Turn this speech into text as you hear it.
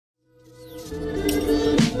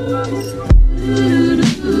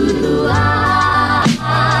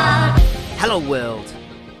Hello world,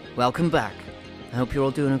 welcome back. I hope you're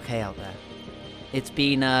all doing okay out there. It's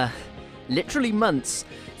been literally months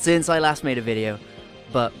since I last made a video,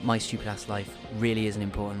 but my stupid ass life really isn't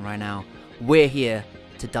important right now. We're here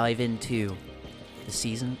to dive into the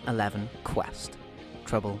Season 11 quest,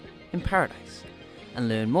 Trouble in Paradise, and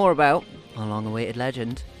learn more about our long-awaited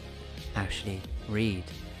legend, Ashleigh Reid.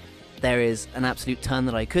 There is an absolute ton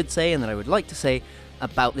that I could say and that I would like to say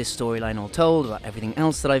about this storyline all told, about everything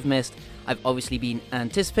else that I've missed. I've obviously been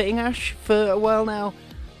anticipating Ash for a while now.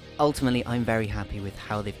 Ultimately, I'm very happy with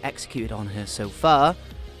how they've executed on her so far,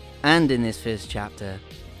 and in this first chapter.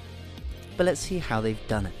 But let's see how they've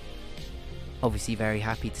done it. Obviously very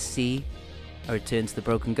happy to see a return to the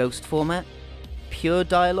Broken Ghost format. Pure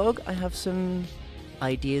dialogue, I have some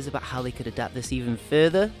ideas about how they could adapt this even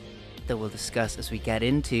further, that we'll discuss as we get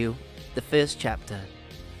into the first chapter,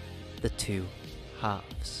 The Two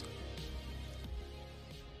Halves.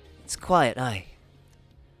 It's quiet, aye.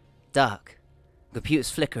 Dark.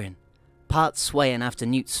 Computers flickering. Parts swaying after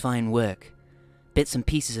Newt's fine work. Bits and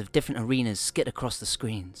pieces of different arenas skid across the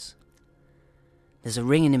screens. There's a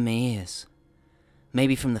ringing in my ears.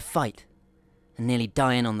 Maybe from the fight, and nearly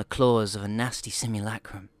dying on the claws of a nasty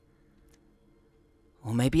simulacrum.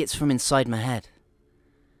 Or maybe it's from inside my head,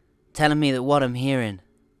 telling me that what I'm hearing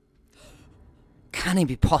can't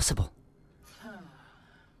be possible.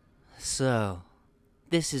 So,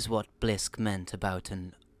 this is what Blisk meant about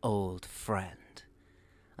an old friend.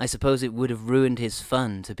 I suppose it would have ruined his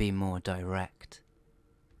fun to be more direct.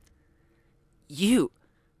 You!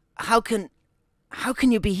 How can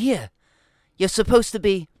you be here? You're supposed to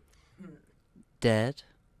be... dead?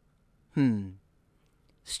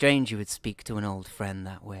 Strange you would speak to an old friend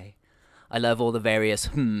that way. I love all the various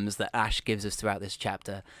hmms that Ash gives us throughout this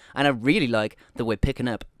chapter, and I really like that we're picking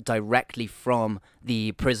up directly from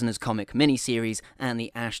the Prisoners comic miniseries and the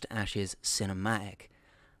Ash to Ashes cinematic.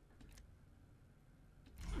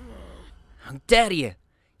 How dare you!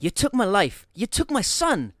 You took my life! You took my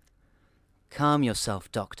son! Calm yourself,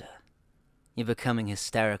 Doctor. You're becoming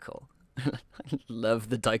hysterical. I love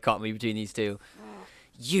the dichotomy between these two.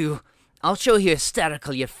 I'll show you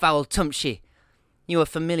hysterical, you foul tumpshy. You are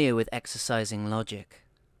familiar with exercising logic,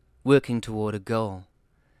 working toward a goal.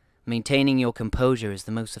 Maintaining your composure is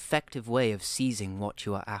the most effective way of seizing what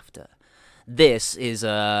you are after. This is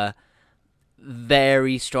a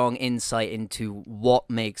very strong insight into what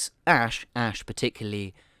makes Ash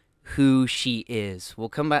particularly, who she is. We'll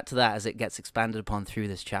come back to that as it gets expanded upon through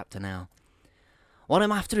this chapter now. What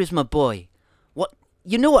I'm after is my boy. What?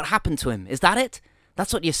 You know what happened to him, is that it?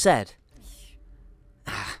 That's what you said.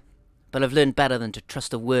 But I've learned better than to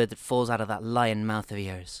trust a word that falls out of that lying mouth of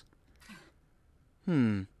yours.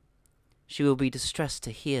 She will be distressed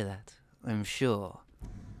to hear that, I'm sure.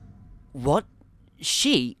 What?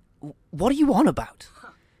 She? What are you on about?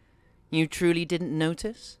 You truly didn't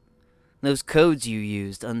notice? Those codes you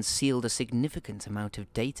used unsealed a significant amount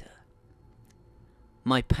of data.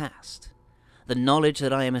 My past. The knowledge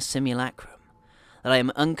that I am a simulacrum. That I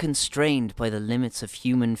am unconstrained by the limits of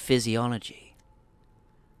human physiology.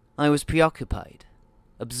 I was preoccupied,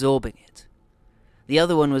 absorbing it. The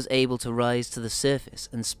other one was able to rise to the surface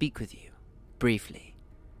and speak with you, briefly.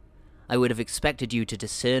 I would have expected you to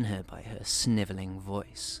discern her by her snivelling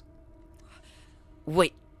voice.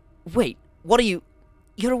 Wait, what are you...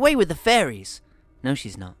 You're away with the fairies. No,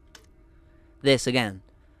 she's not. This, again.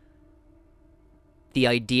 The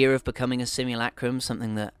idea of becoming a simulacrum,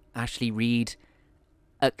 something that Ashleigh Reid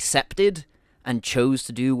accepted and chose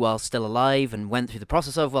to do while still alive, and went through the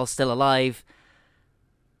process of while still alive,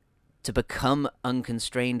 to become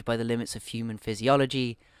unconstrained by the limits of human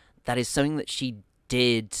physiology, that is something that she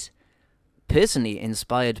did, personally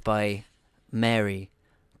inspired by Mary,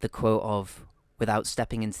 the quote of, without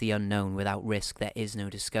stepping into the unknown, without risk, there is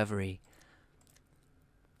no discovery.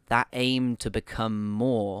 That aim to become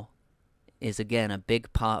more is, again, a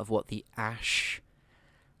big part of what the Ash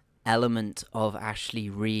element of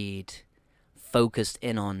Ashleigh Reid focused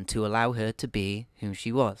in on to allow her to be who she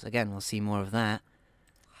was. Again, we'll see more of that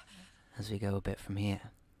as we go a bit from here.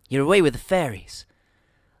 You're away with the fairies.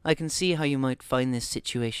 I can see how you might find this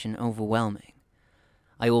situation overwhelming.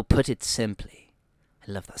 I will put it simply.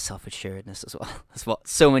 I love that self-assuredness as well. That's what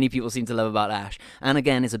so many people seem to love about Ash. And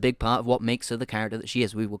again, it's a big part of what makes her the character that she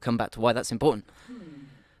is. We will come back to why that's important.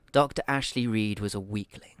 Dr. Ashleigh Reid was a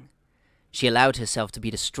weakling. She allowed herself to be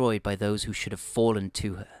destroyed by those who should have fallen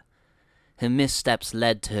to her. Her missteps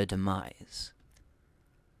led to her demise.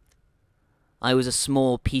 I was a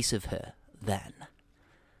small piece of her then,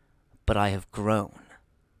 but I have grown.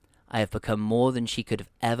 I have become more than she could have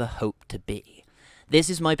ever hoped to be. This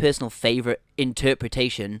is my personal favourite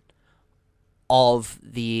interpretation of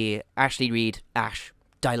the Ashleigh Reid Ash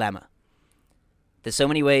dilemma. There's so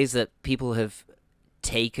many ways that people have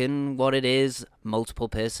taken what it is, multiple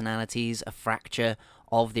personalities, a fracture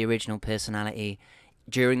of the original personality.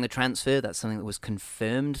 During the transfer, that's something that was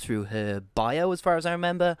confirmed through her bio, as far as I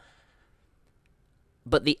remember.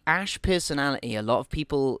 But the Ash personality, a lot of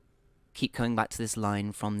people keep coming back to this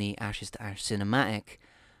line from the Ashes to Ash cinematic,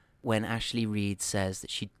 when Ashleigh Reid says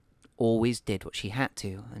that she always did what she had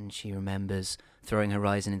to, and she remembers throwing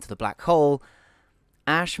Horizon into the black hole.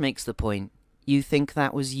 Ash makes the point, you think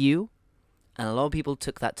that was you? And a lot of people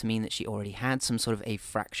took that to mean that she already had some sort of a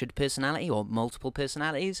fractured personality or multiple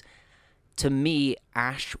personalities. To me,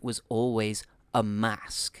 Ash was always a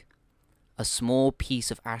mask. A small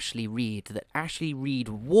piece of Ashleigh Reid that Ashleigh Reid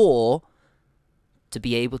wore to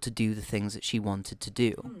be able to do the things that she wanted to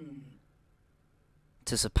do.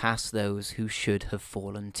 To surpass those who should have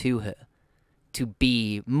fallen to her. To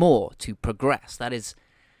be more, to progress. That is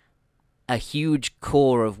a huge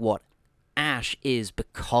core of what Ash is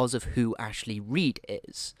because of who Ashleigh Reid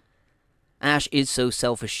is. Ash is so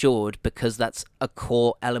self-assured because that's a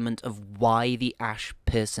core element of why the Ash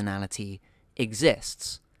personality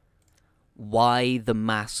exists. Why the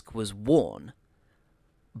mask was worn.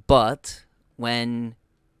 But when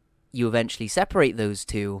you eventually separate those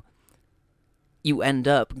two, you end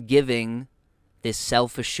up giving this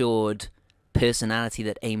self-assured personality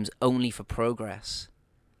that aims only for progress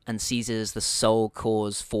and sees it as the sole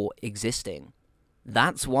cause for existing.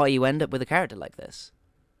 That's why you end up with a character like this.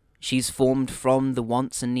 She's formed from the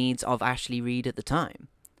wants and needs of Ashleigh Reid at the time.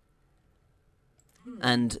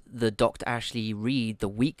 And the Dr. Ashleigh Reid, the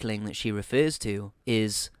weakling that she refers to,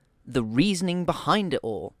 is the reasoning behind it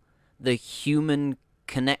all. The human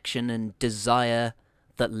connection and desire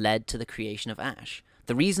that led to the creation of Ash.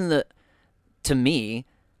 The reason that, to me,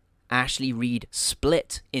 Ashleigh Reid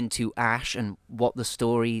split into Ash and what the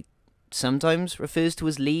story sometimes refers to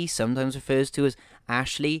as Lee, sometimes refers to as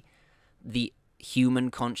Ashleigh, the human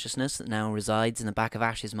consciousness that now resides in the back of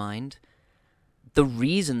Ash's mind. The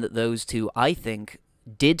reason that those two, I think,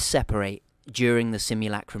 did separate during the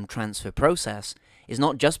simulacrum transfer process is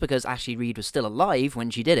not just because Ashleigh Reid was still alive when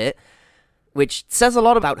she did it, which says a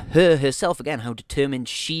lot about her herself, again, how determined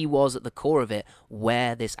she was at the core of it,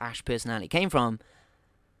 where this Ash personality came from.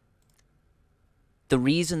 The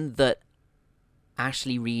reason that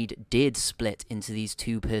Ashleigh Reid did split into these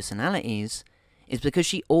two personalities is because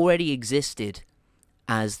she already existed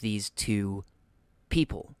as these two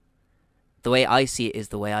people. The way I see it is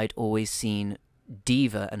the way I'd always seen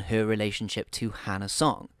Diva and her relationship to Hannah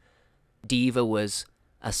Song. Diva was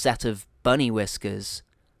a set of bunny whiskers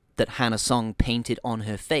that Hannah Song painted on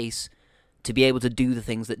her face to be able to do the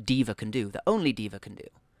things that Diva can do, that only Diva can do.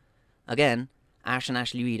 Again, Ash and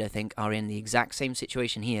Ashleigh Reid, I think, are in the exact same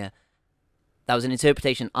situation here. That was an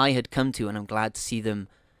interpretation I had come to, and I'm glad to see them,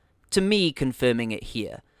 to me, confirming it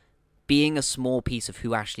here. Being a small piece of who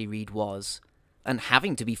Ashleigh Reid was, and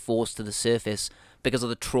having to be forced to the surface because of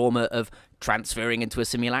the trauma of transferring into a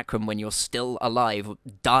simulacrum when you're still alive,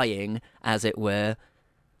 dying, as it were.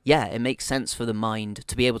 Yeah, it makes sense for the mind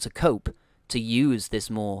to be able to cope, to use this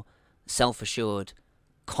more self-assured,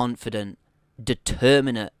 confident,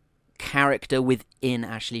 determinate character within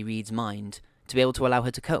Ashleigh Reid's mind to be able to allow her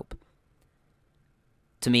to cope.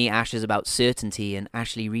 To me, Ash is about certainty, and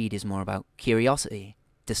Ashleigh Reid is more about curiosity,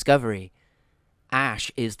 discovery.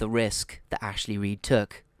 Ash is the risk that Ashleigh Reid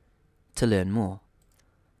took to learn more.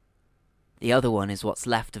 The other one is what's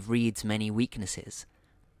left of Reid's many weaknesses,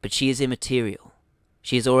 but she is immaterial.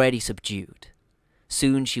 She is already subdued.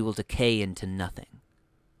 Soon she will decay into nothing.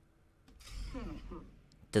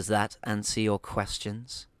 Does that answer your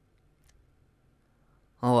questions?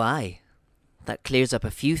 Oh, aye. That clears up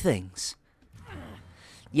a few things.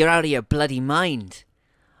 You're out of your bloody mind,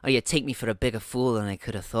 or you take me for a bigger fool than I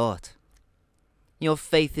could have thought. Your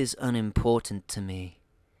faith is unimportant to me.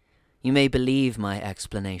 You may believe my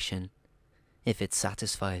explanation, if it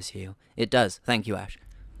satisfies you. It does, thank you, Ash.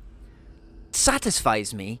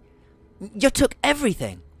 Satisfies me? You took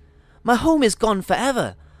everything. My home is gone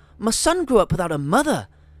forever. My son grew up without a mother.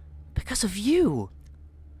 Because of you.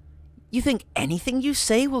 You think anything you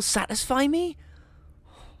say will satisfy me?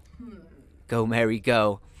 Go, Mary,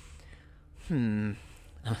 go. Thank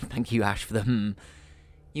you, Ash, for the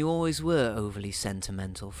You always were overly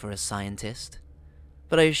sentimental for a scientist.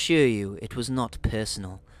 But I assure you, it was not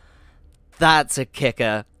personal. That's a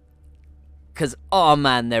kicker. 'Cause, oh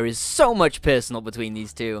man, there is so much personal between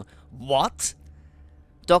these two. What?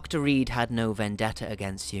 Dr. Reid had no vendetta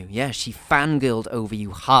against you. Yeah, she fangirled over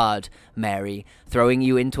you hard, Mary. Throwing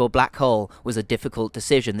you into a black hole was a difficult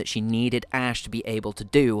decision that she needed Ash to be able to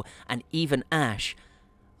do, and even Ash,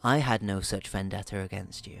 I had no such vendetta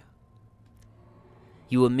against you.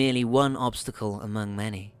 You were merely one obstacle among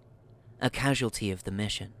many, a casualty of the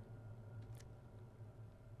mission.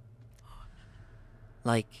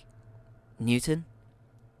 Like Newton?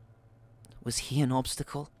 Was he an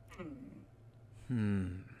obstacle?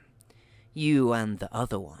 You and the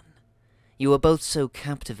other one. You were both so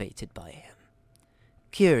captivated by him.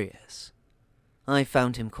 Curious. I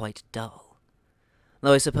found him quite dull.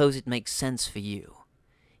 Though I suppose it makes sense for you.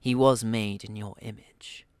 He was made in your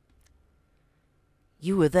image.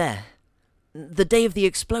 You were there. The day of the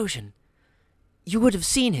explosion. You would have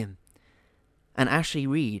seen him. And Ashleigh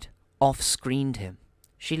Reid off-screened him.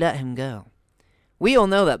 She let him go. We all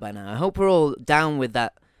know that by now. I hope we're all down with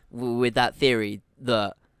that theory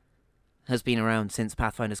that has been around since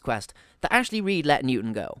Pathfinder's Quest, that Ashleigh Reid let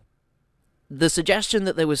Newton go. The suggestion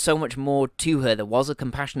that there was so much more to her, there was a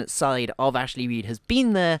compassionate side of Ashleigh Reid, has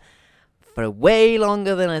been there for way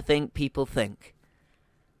longer than I think people think.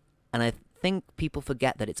 And I think people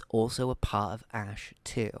forget that it's also a part of Ash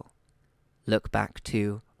too. Look back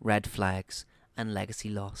to Red Flags and Legacy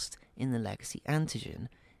Lost in the Legacy Antigen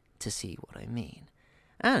to see what I mean.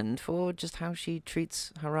 And for just how she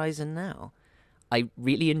treats Horizon now. I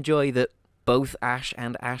really enjoy that both Ash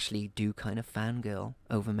and Ashleigh do kind of fangirl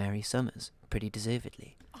over Mary Summers, pretty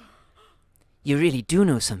deservedly. You really do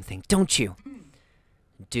know something, don't you?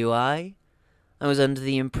 Do I? I was under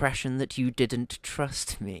the impression that you didn't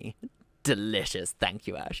trust me. Delicious, thank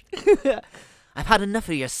you, Ash. I've had enough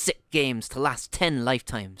of your sick games to last 10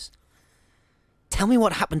 lifetimes. Tell me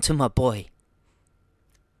what happened to my boy.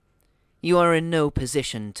 You are in no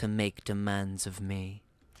position to make demands of me.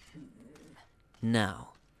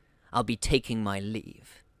 Now, I'll be taking my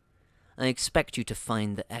leave. I expect you to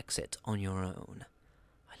find the exit on your own.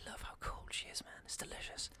 I love how cold she is, man. It's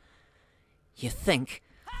delicious. You think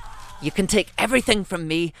you can take everything from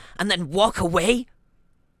me and then walk away?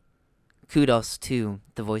 Kudos to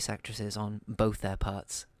the voice actresses on both their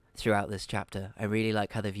parts throughout this chapter. I really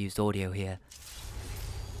like how they've used audio here.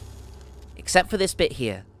 Except for this bit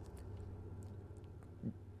here.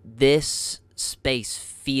 This space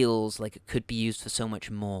feels like it could be used for so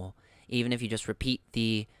much more. Even if you just repeat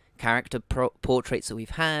the character portraits that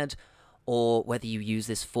we've had, or whether you use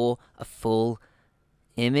this for a full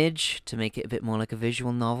image to make it a bit more like a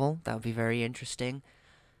visual novel, that would be very interesting.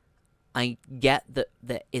 I get that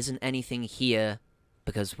there isn't anything here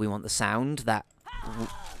because we want the sound, that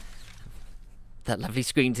lovely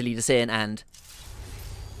screen to lead us in, and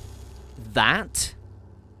that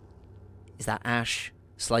is that Ash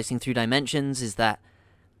slicing through dimensions. Is that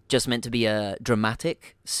just meant to be a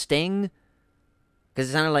dramatic sting? Because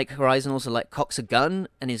it sounded like Horizon also like cocks a gun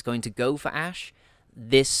and is going to go for Ash.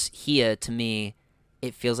 This here, to me,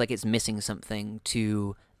 it feels like it's missing something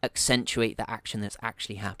to accentuate the action that's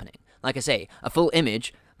actually happening. Like I say, a full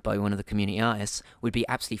image by one of the community artists would be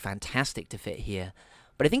absolutely fantastic to fit here.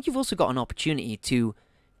 But I think you've also got an opportunity to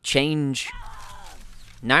change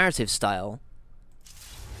narrative style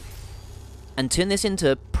and turn this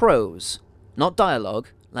into prose, not dialogue,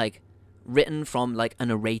 like written from like a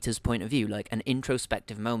narrator's point of view, like an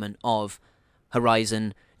introspective moment of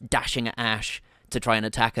Horizon dashing at Ash to try and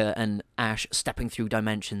attack her, and Ash stepping through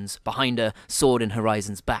dimensions behind a sword in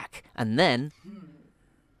Horizon's back. And then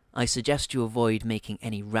I suggest you avoid making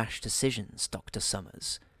any rash decisions, Dr.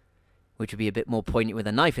 Summers. Which would be a bit more poignant with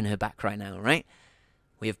a knife in her back right now, right?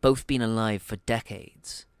 We have both been alive for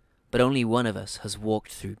decades, but only one of us has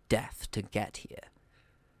walked through death to get here.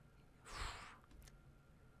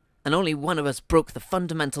 And only one of us broke the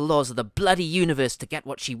fundamental laws of the bloody universe to get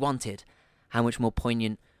what she wanted. How much more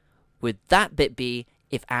poignant would that bit be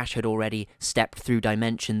if Ash had already stepped through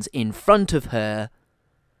dimensions in front of her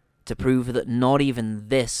to prove that not even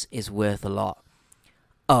this is worth a lot?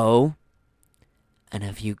 Oh, and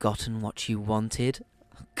have you gotten what you wanted?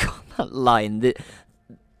 God, that line, the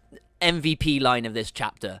MVP line of this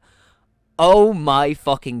chapter. Oh my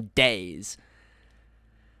fucking days.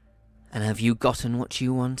 And have you gotten what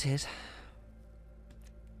you wanted?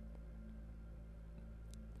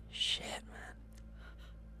 Shit, man.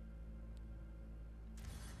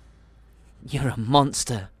 You're a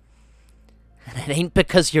monster. And it ain't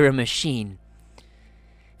because you're a machine.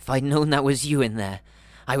 If I'd known that was you in there,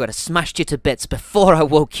 I would have smashed you to bits before I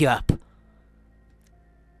woke you up.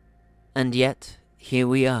 And yet, here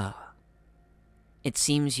we are. It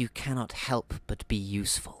seems you cannot help but be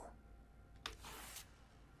useful.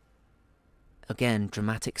 Again,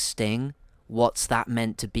 dramatic sting. What's that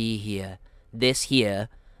meant to be here? This here,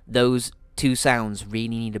 those two sounds really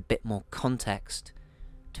need a bit more context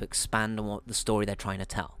to expand on what the story they're trying to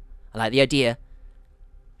tell. I like the idea.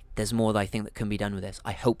 There's more that I think that can be done with this.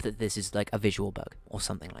 I hope that this is like a visual bug or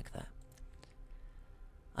something like that.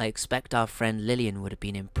 I expect our friend Lillian would have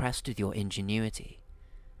been impressed with your ingenuity.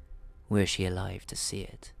 Were she alive to see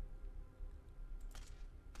it?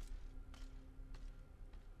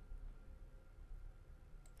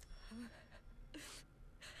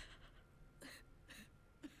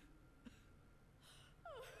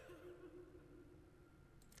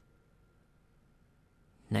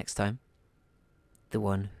 Next time, the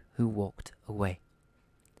one who walked away.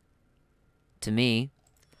 To me,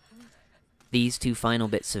 these two final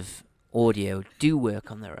bits of audio do work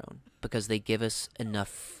on their own because they give us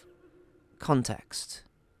enough context.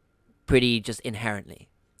 Pretty just inherently.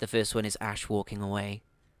 The first one is Ash walking away.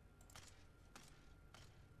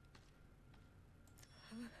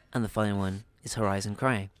 And the final one is Horizon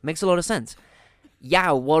crying. Makes a lot of sense.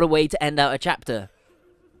 Yeah, what a way to end out a chapter.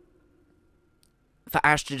 For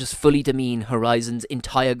Ash to just fully demean Horizon's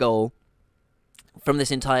entire goal from this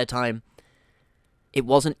entire time. It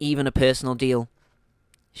wasn't even a personal deal.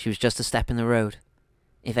 She was just a step in the road.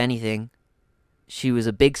 If anything, she was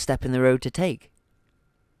a big step in the road to take.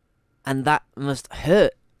 And that must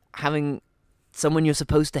hurt, having someone you're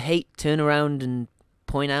supposed to hate turn around and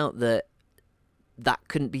point out that that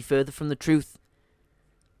couldn't be further from the truth.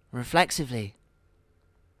 Reflexively.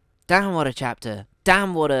 Damn, what a chapter.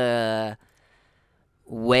 Damn, what a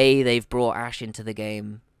way they've brought Ash into the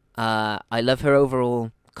game. I love her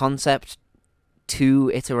overall concept.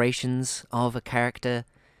 2 iterations of a character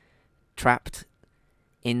trapped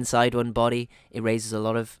inside one body. It raises a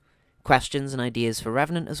lot of questions and ideas for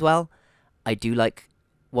Revenant as well. I do like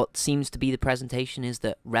what seems to be the presentation is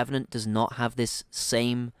that Revenant does not have this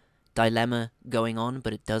same dilemma going on,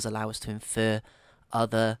 but it does allow us to infer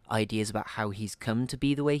other ideas about how he's come to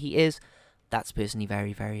be the way he is. That's personally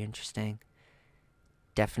very, very interesting.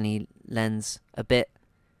 Definitely lends a bit,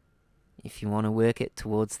 if you want to work it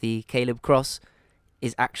towards the Caleb Cross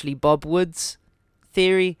is actually Bob Wood's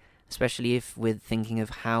theory, especially if we're thinking of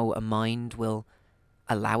how a mind will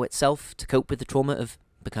allow itself to cope with the trauma of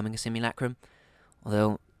becoming a simulacrum.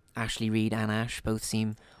 Although Ashleigh, Reid and Ash both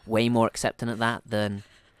seem way more accepting at that than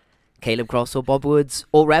Caleb Cross or Bob Woods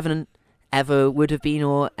or Revenant ever would have been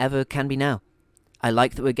or ever can be now. I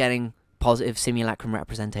like that we're getting positive simulacrum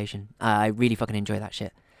representation. I really fucking enjoy that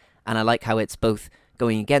shit. And I like how it's both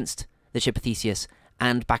going against the ship of Theseus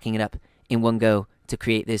and backing it up in one go to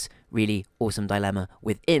create this really awesome dilemma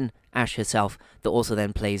within Ash herself that also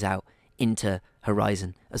then plays out into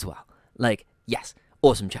Horizon as well. Like, yes,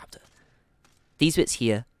 awesome chapter. These bits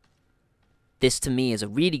here, this to me is a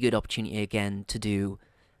really good opportunity again to do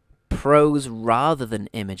prose rather than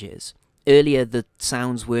images. Earlier the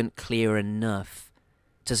sounds weren't clear enough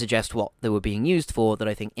to suggest what they were being used for, that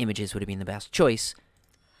I think images would have been the best choice.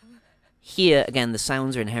 Here, again, the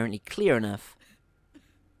sounds are inherently clear enough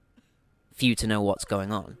for you to know what's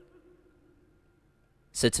going on.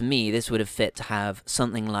 So to me, this would have fit to have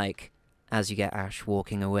something like, as you get Ash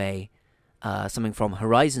walking away, something from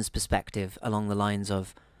Horizon's perspective along the lines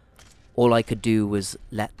of, all I could do was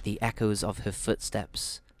let the echoes of her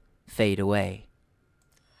footsteps fade away,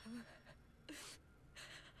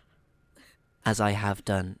 as I have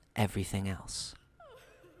done everything else.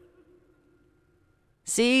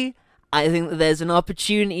 See, I think that there's an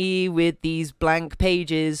opportunity with these blank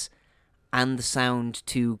pages and the sound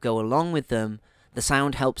to go along with them. The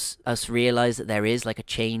sound helps us realize that there is like a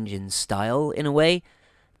change in style in a way,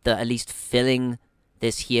 that at least filling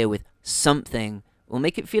this here with something will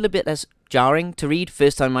make it feel a bit less jarring to read.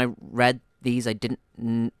 First time I read these, I didn't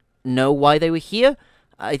know why they were here.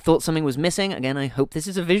 I thought something was missing. Again, I hope this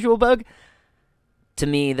is a visual bug. To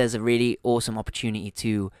me, there's a really awesome opportunity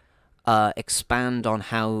to expand on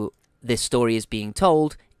how this story is being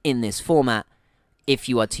told in this format if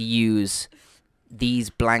you are to use these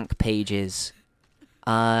blank pages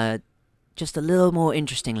just a little more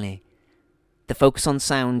interestingly. The focus on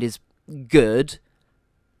sound is good.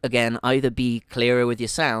 Again, either be clearer with your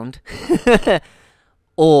sound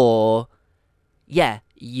or, yeah,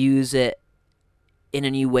 use it in a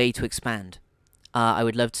new way to expand. I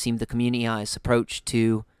would love to see the community artist's approach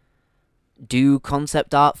to do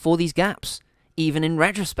concept art for these gaps, even in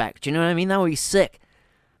retrospect. Do you know what I mean? That would be sick.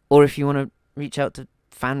 Or if you want to reach out to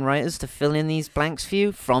fan writers to fill in these blanks for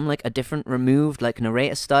you from like a different removed like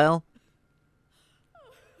narrator style,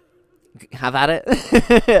 have at it.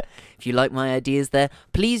 If you like my ideas there,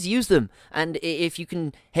 please use them. And if you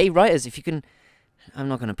can, hey writers, if you can, I'm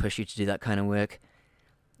not going to push you to do that kind of work.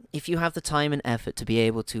 if you have the time and effort to be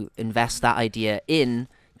able to invest that idea in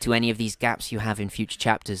to any of these gaps you have in future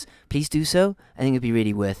chapters, please do so. I think it'd be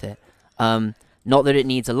really worth it. Not that it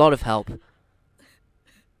needs a lot of help,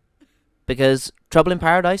 because Trouble in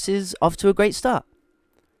Paradise is off to a great start.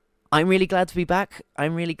 I'm really glad to be back.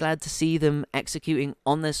 I'm really glad to see them executing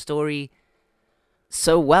on their story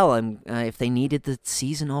so well. If they needed the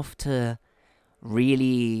season off to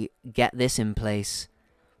really get this in place,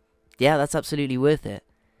 yeah, that's absolutely worth it.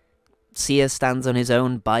 Sia stands on his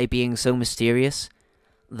own by being so mysterious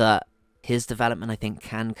that his development, I think,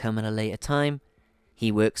 can come at a later time.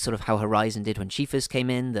 He works sort of how Horizon did when she first came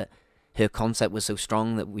in, that her concept was so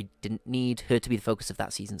strong that we didn't need her to be the focus of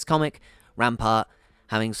that season's comic. Rampart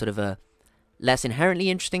having sort of a less inherently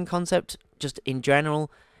interesting concept, just in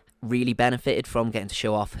general, really benefited from getting to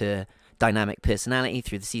show off her dynamic personality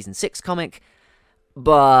through the Season 6 comic.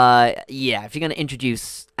 But, yeah, if you're going to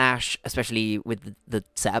introduce Ash, especially with the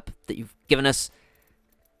setup that you've given us,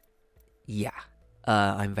 yeah,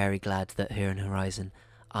 I'm very glad that her and Horizon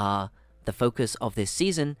are the focus of this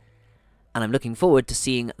season, and I'm looking forward to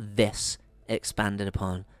seeing this expanded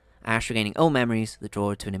upon. Ash regaining old memories that draw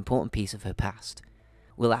her to an important piece of her past.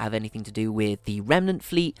 Will that have anything to do with the Remnant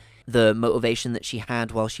Fleet, the motivation that she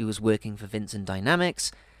had while she was working for Vincent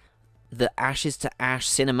Dynamics? The Ashes to Ash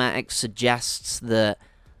cinematic suggests that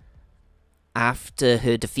after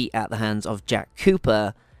her defeat at the hands of Jack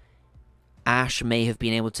Cooper, Ash may have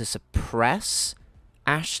been able to suppress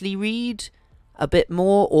Ashleigh Reid a bit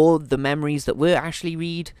more, or the memories that were Ashleigh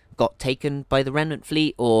Reid got taken by the Remnant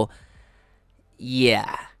Fleet, or...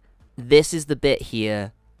 yeah. This is the bit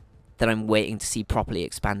here that I'm waiting to see properly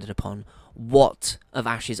expanded upon. What of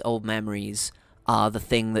Ash's old memories are the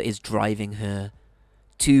thing that is driving her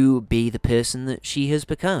to be the person that she has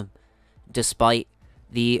become, despite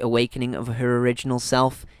the awakening of her original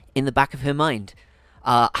self in the back of her mind?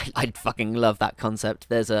 I'd fucking love that concept.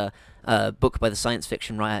 There's a book by the science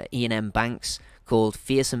fiction writer Ian M. Banks called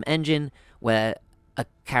Fearsome Engine, where a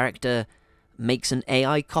character makes an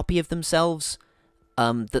AI copy of themselves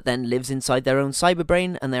that then lives inside their own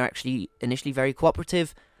cyberbrain, and they're actually initially very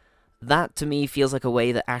cooperative. That, to me, feels like a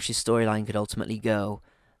way that Ash's storyline could ultimately go.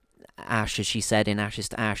 Ash, as she said in Ashes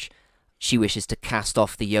to Ash, she wishes to cast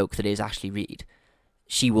off the yoke that is Ashleigh Reid.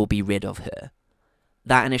 She will be rid of her.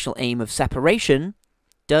 That initial aim of separation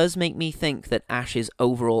does make me think that Ash's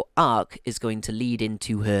overall arc is going to lead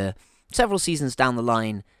into her, several seasons down the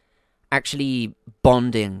line, actually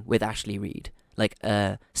bonding with Ashleigh Reid. Like,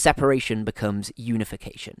 separation becomes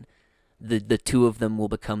unification. The two of them will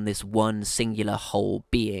become this one singular whole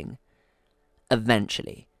being.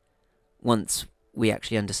 Eventually. Once we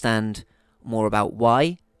actually understand more about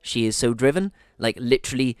why she is so driven, like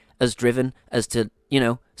literally as driven as to,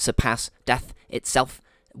 surpass death itself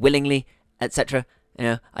willingly, etc.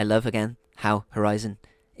 I love, again, how Horizon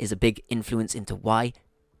is a big influence into why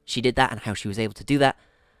she did that and how she was able to do that.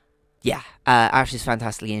 Yeah, Ash is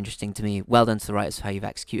fantastically interesting to me. Well done to the writers for how you've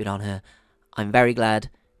executed on her. I'm very glad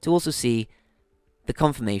to also see the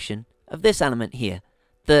confirmation of this element here.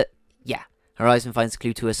 That, yeah, Horizon finds a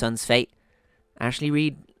clue to her son's fate. Ashleigh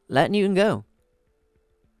Reid let Newton go.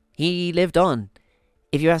 He lived on.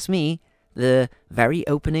 If you ask me, the very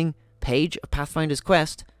opening page of Pathfinder's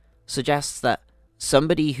Quest suggests that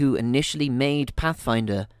somebody who initially made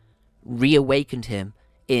Pathfinder reawakened him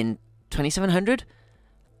in 2700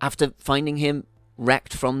 after finding him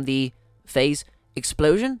wrecked from the phase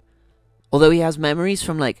explosion. Although he has memories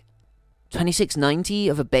from like 2690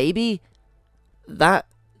 of a baby, that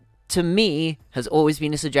to me has always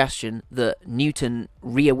been a suggestion that Newton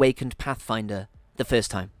reawakened Pathfinder the first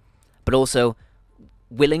time, but also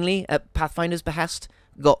willingly, at Pathfinder's behest,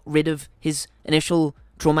 got rid of his initial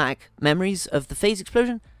traumatic memories of the phase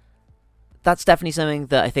explosion. That's definitely something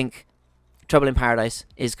that I think Trouble in Paradise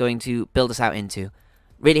is going to build us out into.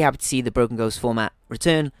 Really happy to see the Broken Ghost format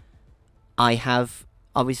return. I have,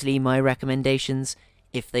 obviously, my recommendations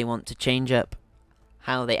if they want to change up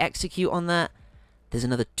how they execute on that. There's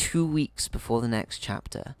another 2 weeks before the next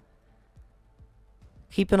chapter.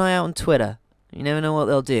 Keep an eye out on Twitter. You never know what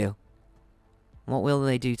they'll do. What will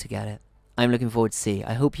they do to get it? I'm looking forward to see.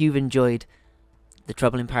 I hope you've enjoyed the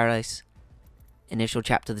Trouble in Paradise initial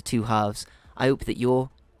chapter, The Two Halves. I hope that you're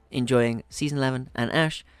enjoying Season 11 and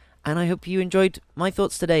Ash, and I hope you enjoyed my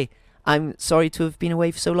thoughts today. I'm sorry to have been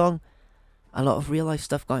away for so long. A lot of real life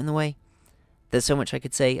stuff got in the way. There's so much I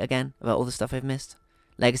could say, again, about all the stuff I've missed.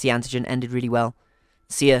 Legacy Antigen ended really well.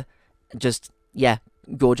 Sia, just, yeah,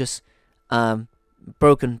 gorgeous.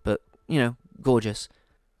 Broken, but, gorgeous.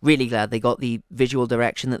 Really glad they got the visual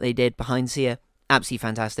direction that they did behind Sia. Absolutely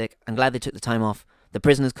fantastic. I'm glad they took the time off. The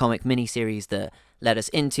Prisoners comic mini-series that led us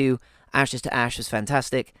into. Ashes to Ash was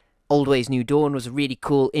fantastic. Old Ways New Dawn was a really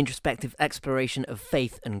cool introspective exploration of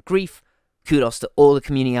faith and grief. Kudos to all the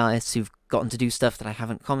community artists who've gotten to do stuff that I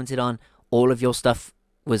haven't commented on. All of your stuff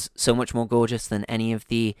was so much more gorgeous than any of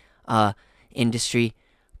the industry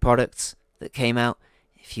products that came out.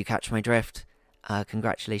 If you catch my drift,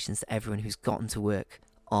 congratulations to everyone who's gotten to work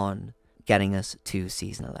on getting us to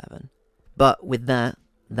season 11. But with that,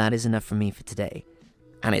 that is enough from me for today.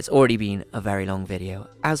 And it's already been a very long video,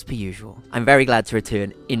 as per usual. I'm very glad to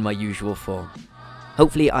return in my usual form.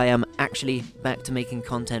 Hopefully I am actually back to making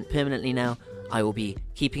content permanently now. I will be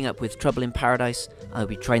keeping up with Trouble in Paradise. I'll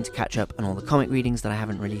be trying to catch up on all the comic readings that I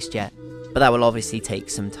haven't released yet. But that will obviously take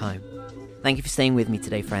some time. Thank you for staying with me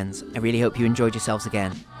today, friends. I really hope you enjoyed yourselves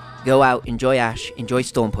again. Go out, enjoy Ash, enjoy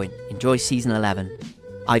Stormpoint, enjoy Season 11.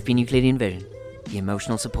 I've been Euclidean Vision, the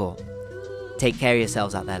emotional support. Take care of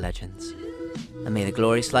yourselves out there, legends. And may the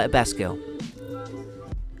glorious light of Beskil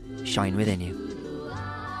shine within you.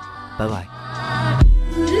 Bye-bye.